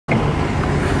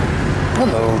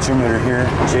Hello, Jim Ritter here,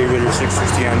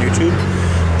 JRitter660 on YouTube,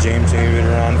 James A.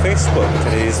 Ritter on Facebook.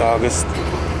 Today is August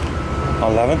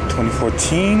 11th,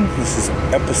 2014. This is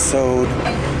episode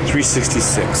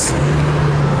 366.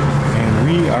 And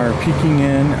we are peeking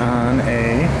in on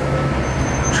a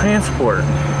transport.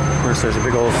 Of course, there's a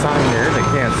big old sign there that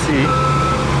you can't see.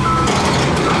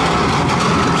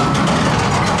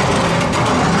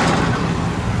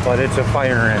 But it's a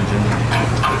fire engine.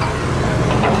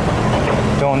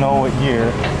 Don't know what year.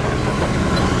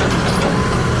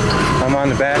 I'm on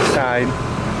the back side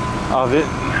of it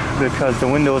because the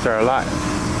windows are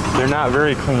they're not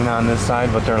very clean on this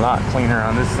side, but they're a lot cleaner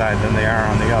on this side than they are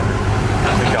on the other.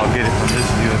 I think I'll get it from this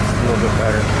view, it's a little bit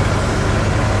better.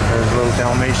 There's a little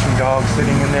Dalmatian dog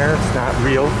sitting in there. It's not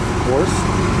real, of course.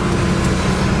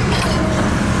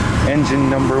 Engine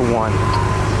number 1.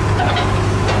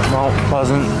 Mount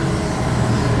Pleasant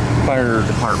Fire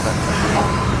Department.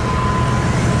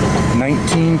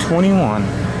 1921.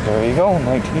 There you go,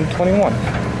 1921.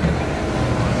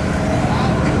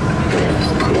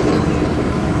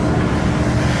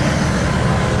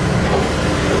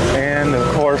 And of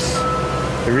course,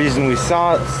 the reason we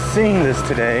seeing this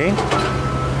today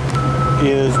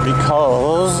is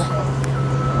because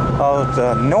of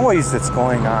the noise that's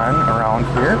going on around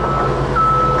here.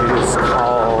 It is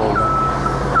called,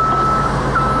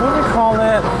 what do we call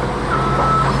that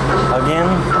again?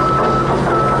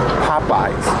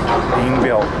 Popeyes being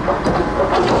built.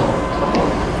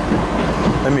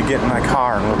 Let me get in my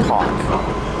car and we'll talk.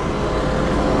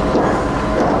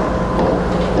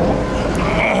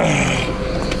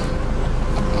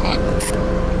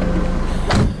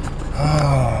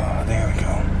 Oh, there we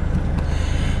go.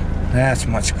 That's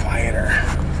much quieter.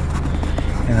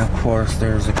 And of course,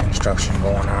 there's the construction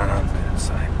going on that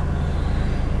side.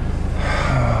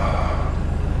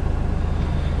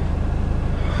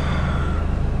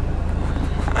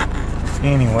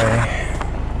 Anyway,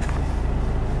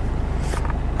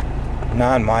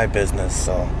 not my business,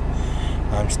 so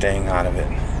I'm staying out of it.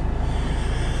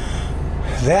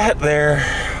 That there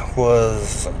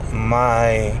was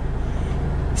my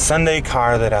Sunday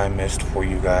car that I missed for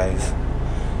you guys,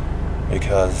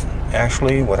 because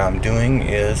actually what I'm doing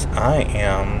is I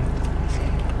am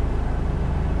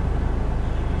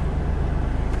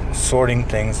sorting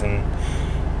things and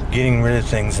getting rid of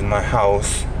things in my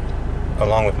house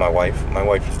along with my wife. My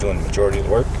wife is doing the majority of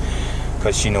the work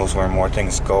because she knows where more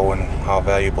things go and how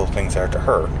valuable things are to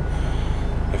her.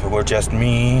 If it were just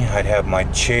me, I'd have my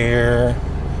chair,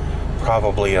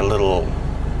 probably a little,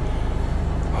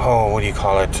 what do you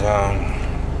call it,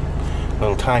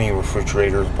 little tiny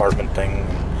refrigerator apartment thing,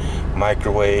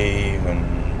 microwave and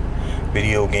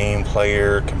video game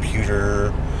player,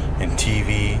 computer and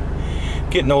TV.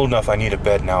 Getting old enough I need a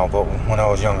bed now, but when I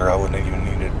was younger I wouldn't have even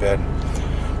needed a bed.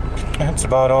 That's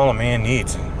about all a man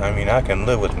needs. I mean, I can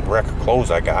live with the wreck of clothes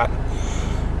I got.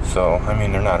 So, I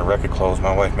mean, they're not a wreck of clothes.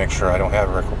 My wife makes sure I don't have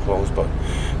a wreck of clothes. But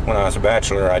when I was a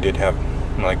bachelor, I did have,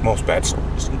 like most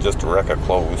bachelors, just a wreck of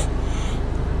clothes.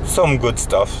 Some good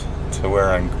stuff to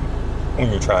wear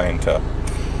when you're trying to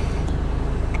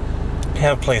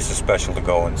have places special to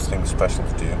go and things special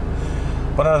to do.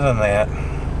 But other than that,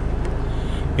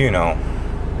 you know,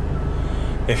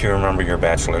 if you remember your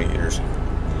bachelor years.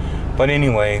 But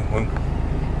anyway,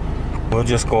 we'll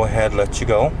just go ahead and let you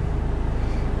go.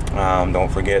 Don't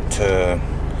forget to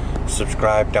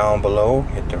subscribe down below.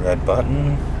 Hit the red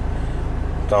button.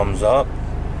 Thumbs up.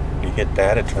 You hit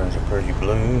that, it turns a pretty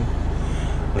blue.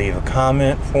 Leave a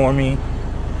comment for me.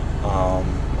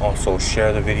 Also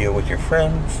share the video with your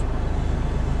friends.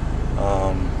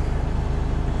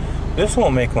 This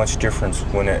won't make much difference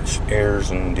when it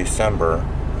airs in December,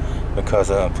 because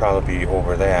I'll probably be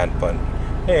over that, but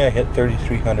hey, I hit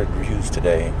 3,300 views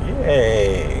today.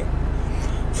 Yay!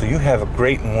 So you have a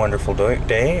great and wonderful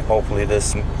day. Hopefully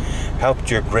this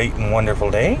helped your great and wonderful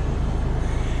day.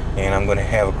 And I'm going to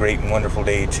have a great and wonderful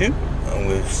day too. And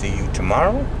we'll see you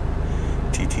tomorrow.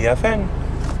 TTFN.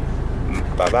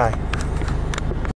 Bye-bye.